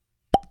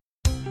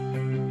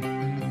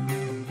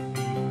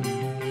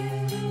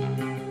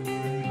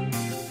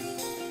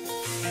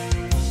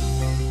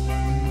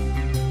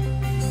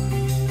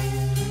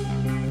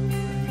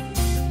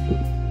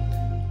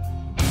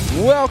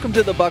Welcome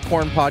to the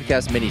Buckhorn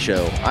Podcast Mini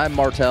Show. I'm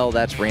Martell,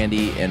 that's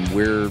Randy, and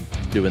we're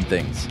doing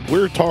things.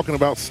 We're talking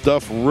about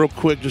stuff real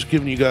quick, just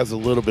giving you guys a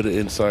little bit of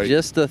insight.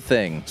 Just a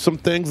thing. Some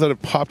things that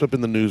have popped up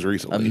in the news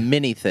recently. A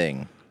mini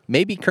thing.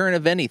 Maybe current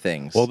event-y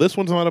things. Well, this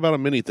one's not about a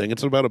mini thing.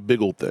 It's about a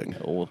big old thing.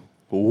 Oh.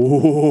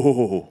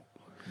 Ooh.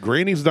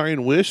 Granny's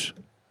dying wish,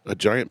 a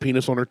giant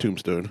penis on her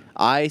tombstone.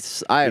 I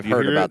have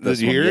heard about this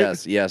Did you one. hear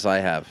it? Yes, I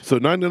have. So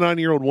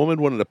 99-year-old woman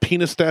wanted a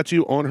penis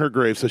statue on her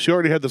grave. So she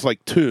already had this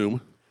like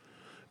tomb.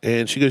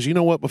 And she goes, you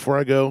know what, before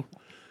I go,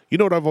 you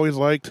know what I've always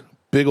liked?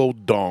 Big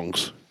old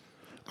dongs.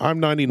 I'm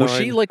 99. Was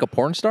she like a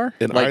porn star?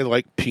 And I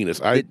like penis.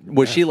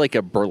 Was she like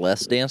a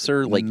burlesque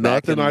dancer? Like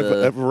nothing back in I've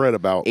ever read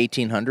about.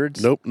 1800s?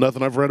 Nope,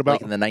 nothing I've read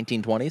about. Like in the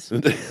 1920s?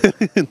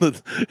 in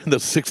the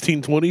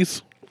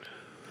 1620s.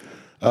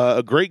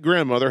 A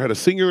great-grandmother had a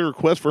singular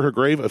request for her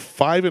grave, a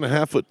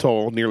 5.5-foot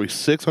tall, nearly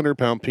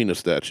 600-pound penis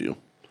statue.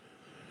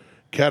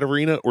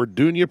 Katerina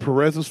Orduña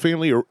Perez's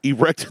family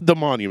erected the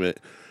monument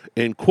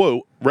in,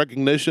 quote,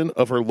 recognition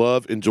of her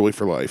love and joy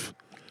for life.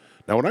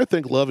 Now, when I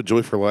think love and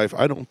joy for life,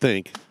 I don't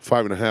think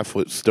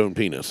 5.5-foot stone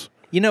penis.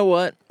 You know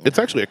what? It's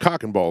actually a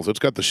cock and balls. It's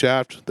got the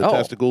shaft, the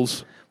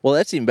testicles. Well,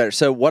 that's even better.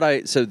 So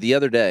so the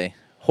other day,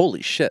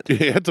 holy shit.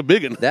 Yeah, it's a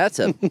big one. That's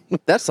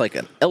like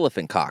an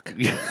elephant cock.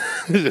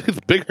 It's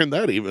bigger than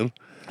that even.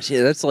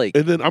 Yeah, that's like.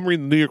 And then I'm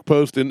reading the New York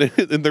Post and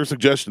their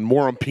suggestion,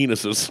 more on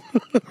penises.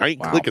 I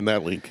ain't clicking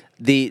that link.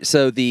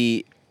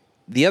 The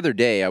other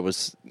day I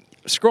was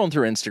scrolling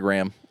through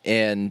Instagram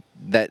and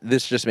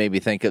this just made me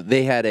think of,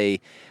 they had I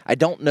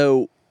don't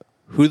know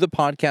who the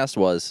podcast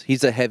was.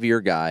 He's a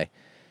heavier guy.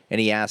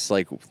 And he asked,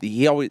 like,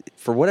 he always,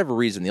 for whatever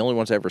reason, the only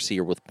ones I ever see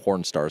are with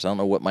porn stars. I don't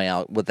know what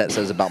that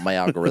says about my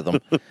algorithm,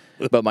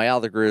 but my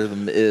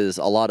algorithm is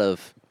a lot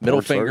of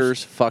middle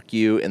fingers, fuck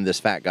you, and this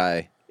fat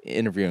guy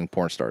interviewing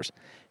porn stars.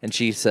 And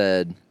she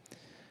said,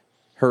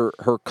 her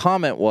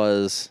comment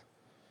was,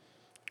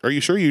 "Are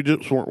you sure you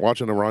just weren't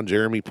watching a Ron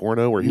Jeremy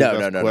porno where he no.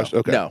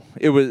 Okay. No,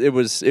 it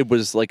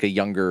was like a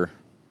younger,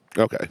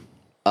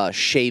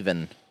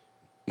 shaven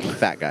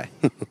fat guy,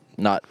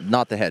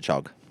 not the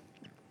hedgehog."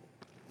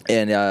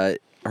 And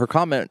her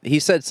comment, he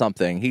said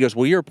something. He goes,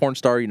 well, you're a porn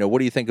star. You know, what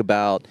do you think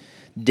about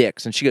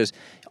dicks? And she goes,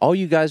 all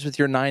you guys with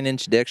your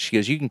 9-inch dicks, she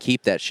goes, you can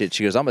keep that shit.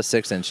 She goes, I'm a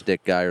 6-inch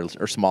dick guy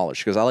or smaller.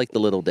 She goes, I like the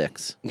little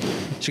dicks.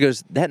 She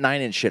goes, that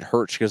 9-inch shit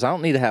hurts. She goes, I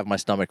don't need to have my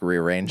stomach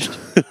rearranged.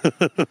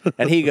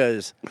 And he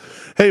goes,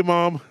 hey,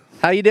 Mom.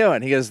 How you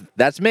doing? He goes,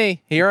 that's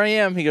me. Here I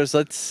am. He goes,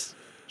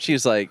 she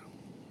goes,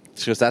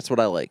 that's what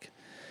I like.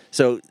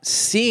 So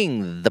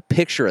seeing the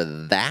picture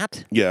of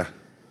that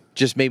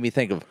just made me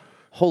think of,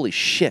 holy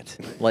shit!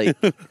 Like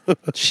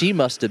she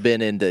must have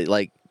been into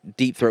like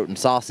deep throat and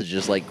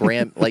sausages, like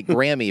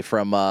Grammy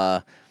from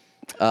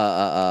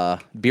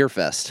Beer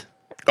Fest.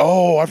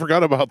 Oh, I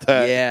forgot about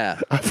that. Yeah,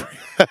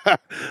 I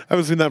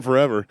haven't seen that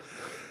forever.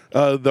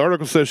 The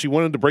article says she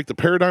wanted to break the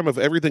paradigm of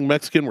everything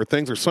Mexican, where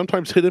things are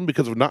sometimes hidden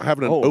because of not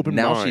having an open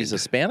mind. Now she's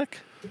Hispanic.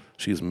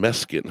 She's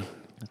Mexican.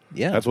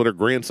 Yeah, that's what her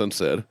grandson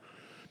said.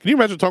 Can you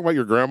imagine talking about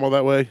your grandma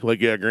that way?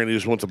 Like, yeah, Granny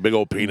just wants a big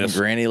old penis.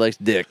 Granny likes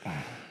dick.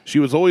 She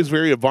was always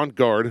very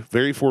avant-garde,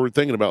 very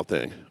forward-thinking about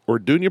things.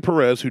 Orduña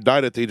Perez, who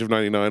died at the age of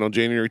 99 on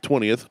January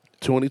 20th,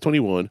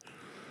 2021,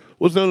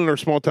 was known in her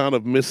small town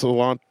of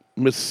Misantia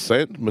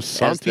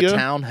as the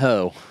town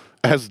hoe.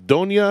 As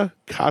Doña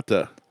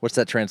Cata. What's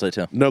that translate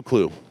to? No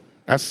clue.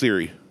 Ask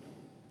Siri.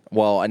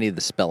 Well, I need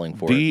the spelling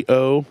for it.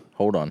 D-O.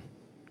 Hold on.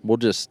 I'll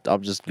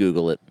just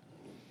Google it.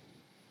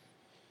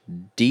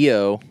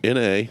 D-O.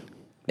 N-A.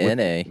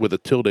 N-A. With a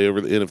tilde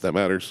over the N, if that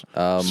matters.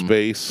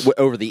 Space.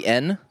 Over the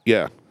N?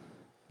 Yeah.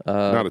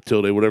 Not a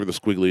tilde, whatever the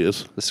squiggly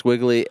is. The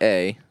squiggly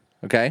A.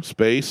 Okay.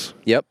 Space.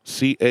 Yep.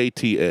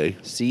 C-A-T-A.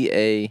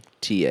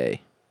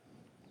 C-A-T-A.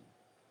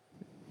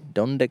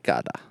 Donde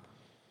Cada.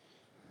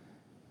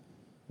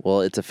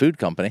 Well, it's a food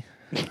company.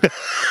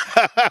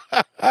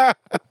 Hold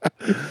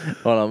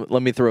on.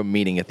 Let me throw a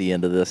meaning at the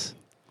end of this.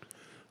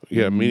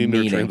 Yeah,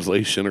 meaning or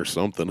translation or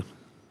something.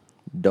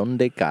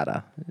 Donde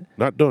Cada.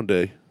 Not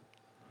donde.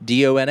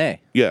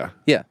 D-O-N-A. Yeah.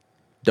 Yeah.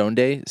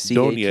 Donde.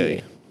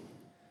 C-A-T-A.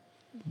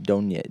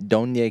 Doña.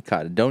 Doña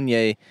Cata.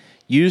 Doña,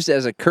 used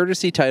as a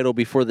courtesy title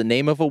before the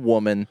name of a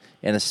woman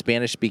in a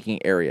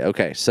Spanish-speaking area.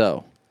 Okay,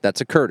 so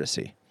that's a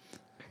courtesy.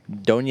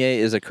 Doña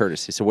is a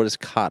courtesy. So what is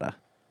Cata?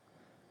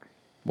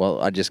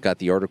 Well, I just got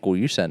the article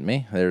you sent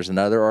me. There's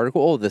another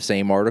article. Oh, the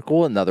same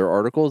article. Another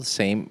article. The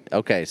same.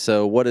 Okay,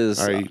 so what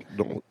is... I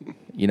don't...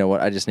 You know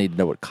what? I just need to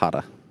know what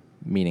Cata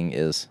meaning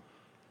is.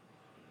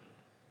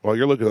 While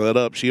you're looking that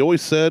up, she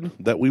always said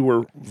that we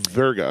were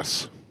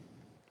Vergas.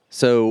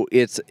 So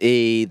it's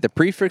the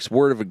prefix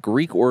word of a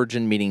Greek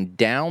origin meaning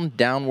down,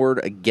 downward,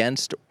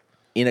 against,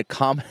 in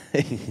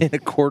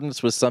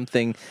accordance with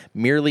something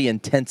merely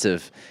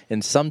intensive,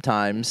 and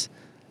sometimes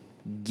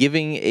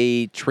giving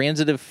a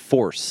transitive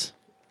force.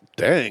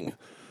 Dang.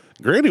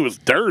 Granny was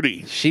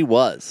dirty. She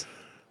was.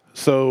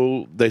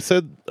 So they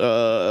said,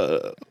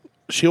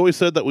 she always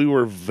said that we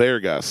were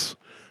Vergas.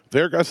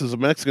 Vergas is a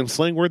Mexican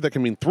slang word that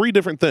can mean 3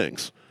 different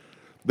things.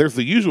 There's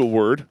the usual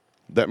word,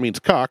 That means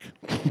cock,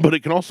 but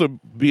it can also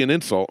be an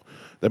insult.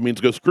 That means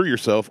go screw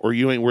yourself or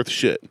you ain't worth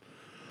shit.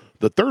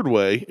 The third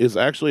way is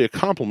actually a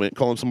compliment,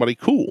 calling somebody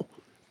cool.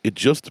 It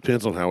just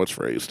depends on how it's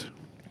phrased.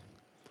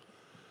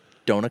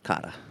 Dona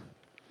Cata.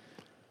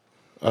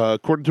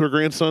 According to her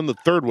grandson, the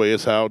third way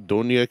is how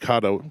Doña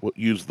Cata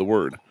used the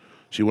word.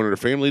 She wanted her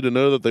family to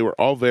know that they were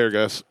all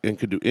Vergas and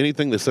could do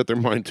anything they set their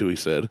mind to, he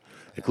said,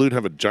 including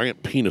have a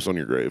giant penis on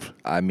your grave.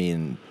 I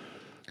mean,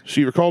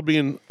 she recalled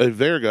being a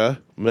Verga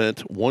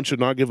meant one should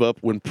not give up.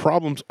 When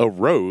problems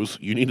arose,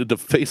 you needed to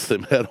face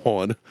them head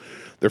on.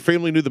 Their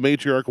family knew the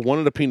matriarch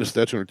wanted a penis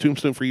statue on her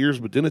tombstone for years,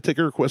 but didn't take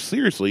her request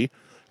seriously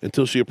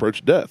until she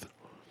approached death.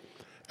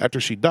 After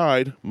she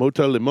died,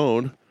 Mota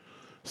Limon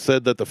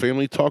said that the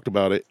family talked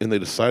about it and they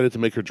decided to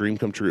make her dream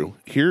come true.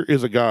 Here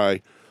is a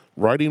guy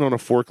riding on a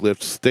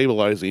forklift,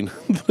 stabilizing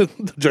the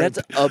giant.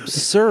 that's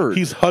absurd.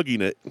 He's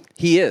hugging it.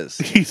 He is.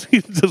 He's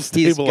just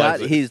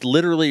stabilizing. He's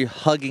literally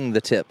hugging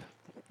the tip.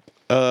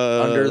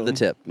 Under the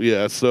tip.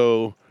 Yeah,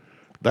 so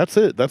that's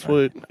it. That's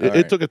what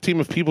it took a team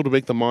of people to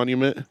make the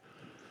monument.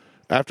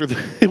 After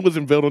it was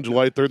unveiled on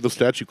July 3rd, the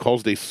statue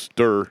caused a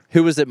stir.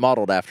 Who was it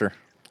modeled after?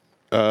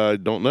 I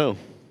don't know.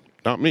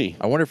 Not me.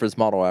 I wonder if it's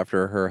modeled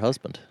after her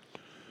husband.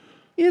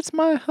 It's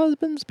my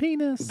husband's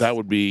penis. That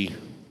would be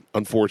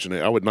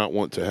unfortunate. I would not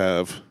want to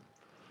have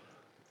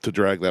to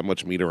drag that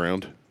much meat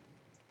around.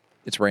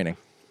 It's raining.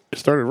 It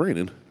started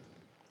raining.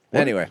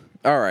 Anyway,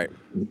 all right.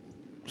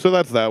 So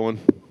that's that one.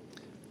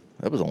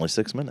 That was only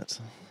 6 minutes.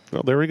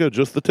 Well, there we go.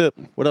 Just the tip.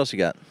 What else you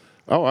got?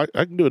 Oh, I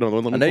can do another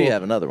one. Let me I know pull you up.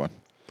 have another one.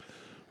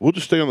 We'll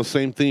just stay on the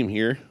same theme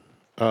here,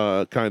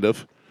 kind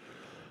of.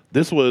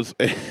 This was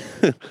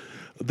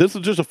this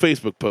is just a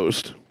Facebook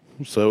post,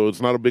 so it's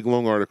not a big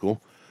long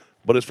article,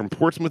 but it's from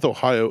Portsmouth,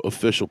 Ohio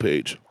official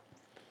page.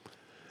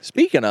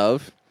 Speaking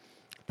of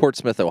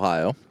Portsmouth,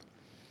 Ohio,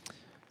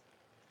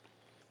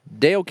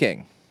 Dale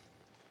King,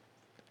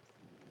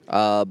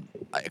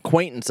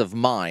 acquaintance of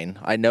mine.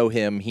 I know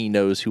him. He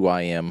knows who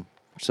I am.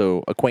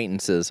 So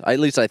acquaintances. At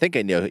least I think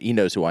I know. He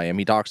knows who I am.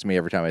 He talks to me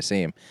every time I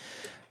see him.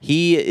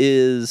 He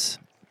is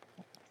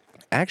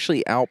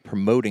actually out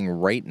promoting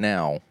right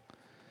now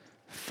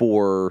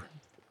for,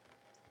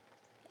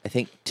 I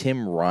think,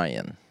 Tim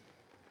Ryan,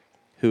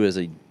 who is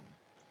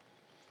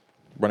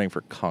running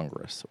for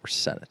Congress or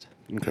Senate.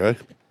 Okay.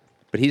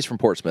 But he's from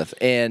Portsmouth.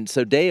 And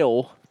so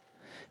Dale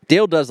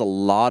does a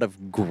lot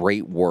of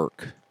great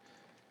work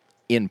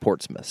in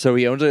Portsmouth. So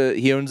he owns a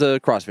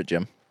CrossFit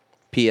gym.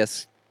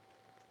 PSKC.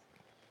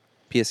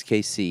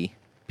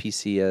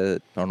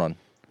 Hold on.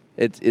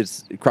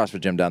 It's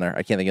CrossFit gym down there.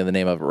 I can't think of the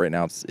name of it right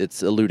now.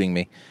 It's eluding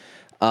me.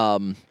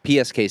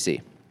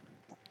 PSKC.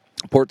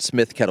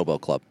 Portsmouth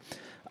Kettlebell Club.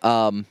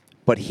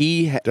 But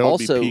he That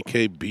also... would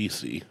be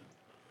PKBC.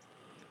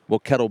 Well,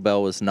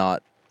 kettlebell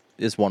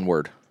is one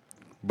word.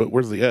 But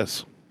where's the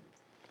S?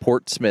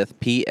 Portsmouth,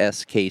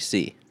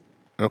 PSKC.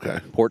 Okay.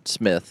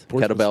 Portsmouth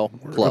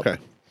Kettlebell Club. Okay.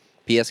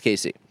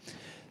 PSKC.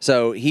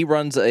 So he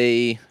runs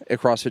a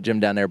CrossFit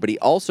gym down there, but he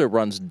also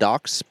runs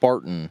Doc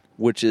Spartan,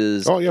 which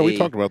is... Oh, yeah, we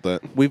talked about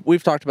that.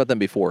 We've talked about them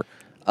before.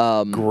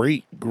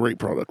 Great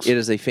products. It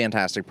is a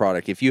fantastic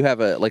product. If you have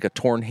a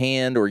torn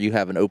hand or you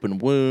have an open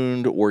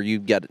wound or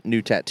you've got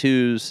new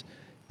tattoos,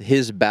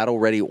 his Battle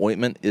Ready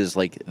ointment is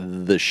like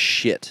the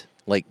shit,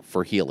 like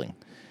for healing.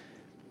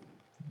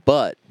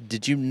 But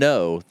did you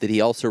know that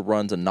he also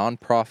runs a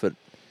nonprofit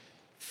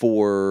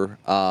for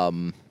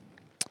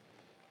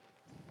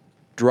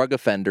drug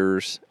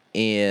offenders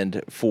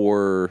and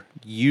for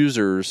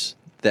users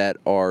that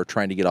are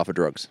trying to get off of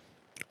drugs?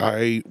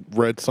 I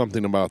read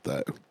something about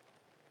that.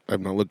 I've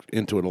not looked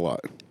into it a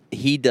lot.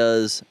 He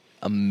does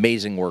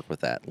amazing work with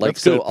that. Like,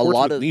 That's so good. a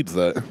lot Portsmouth of needs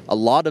that. a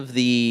lot of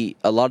the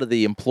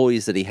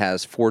employees that he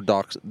has for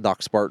Doc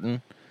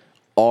Spartan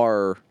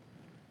are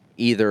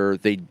either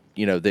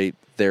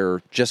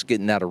they're just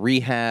getting out of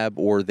rehab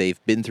or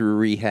they've been through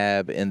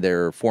rehab and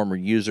they're former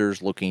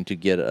users looking to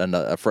get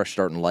a fresh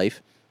start in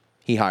life.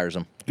 He hires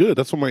them. Good.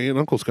 That's what my aunt and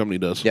uncle's company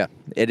does. Yeah,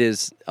 it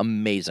is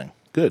amazing.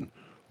 Good.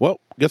 Well,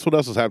 guess what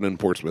else is happening in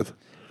Portsmouth?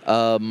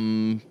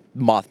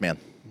 Mothman.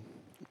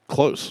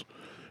 Close.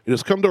 It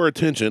has come to our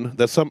attention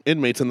that some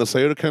inmates in the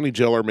Scioto County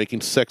Jail are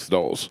making sex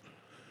dolls.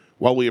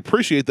 While we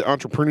appreciate the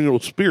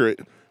entrepreneurial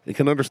spirit and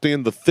can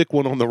understand the thick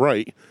one on the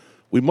right,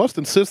 we must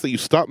insist that you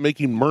stop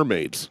making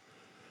mermaids.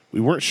 We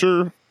aren't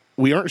sure what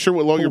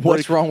law you're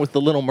What's breaking. wrong with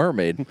the Little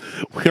Mermaid?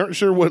 We aren't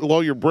sure what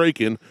law you're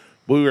breaking,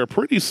 but we are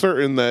pretty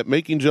certain that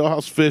making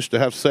jailhouse fish to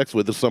have sex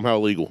with is somehow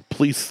illegal.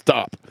 Please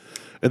stop.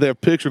 And they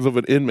have pictures of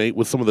an inmate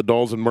with some of the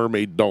dolls and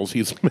mermaid dolls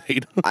he's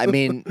made. I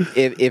mean,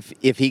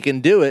 if he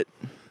can do it,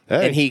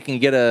 Hey. and he can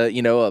get a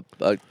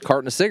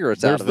carton of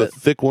cigarettes There's out of the it.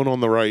 thick one on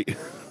the right.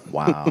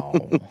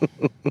 Wow,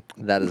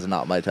 that is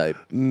not my type.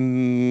 I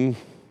mean,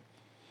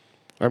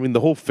 the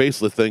whole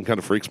facelift thing kind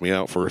of freaks me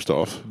out, first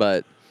off.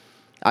 But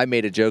I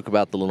made a joke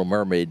about the Little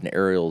Mermaid and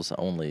Ariel's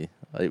only.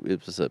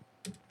 It was a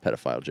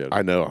pedophile joke.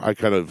 I know.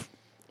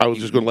 I was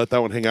just going to let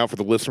that one hang out for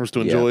the listeners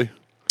to enjoy.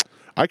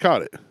 I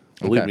caught it.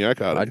 Believe me, I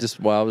caught it.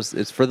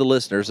 It's for the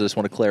listeners. I just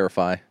want to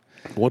clarify.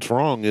 What's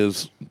wrong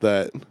is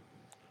that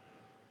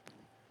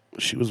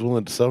She was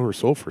willing to sell her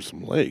soul for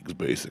some legs,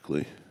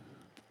 basically.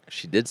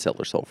 She did sell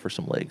her soul for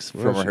some legs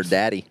Well, from her she's-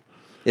 daddy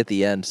at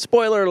the end.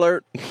 Spoiler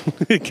alert.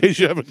 In case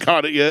you haven't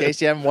caught it yet. In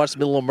case you haven't watched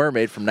The Little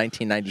Mermaid from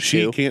 1992.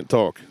 She can't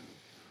talk.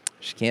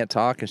 She can't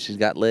talk, and she's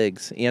got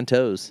legs and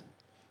toes.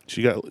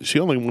 She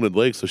only wanted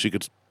legs so she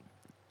could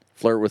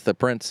Flirt with the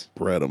prince,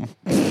 spread them.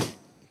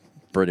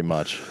 pretty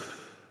much.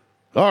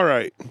 All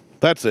right.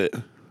 That's it.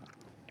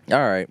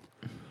 All right.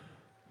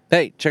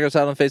 Hey, check us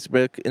out on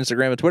Facebook,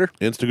 Instagram, and Twitter.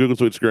 Insta, Google,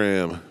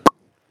 Twitchgram.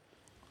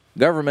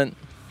 Government,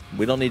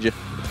 we don't need you.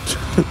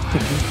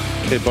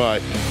 Okay,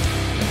 bye.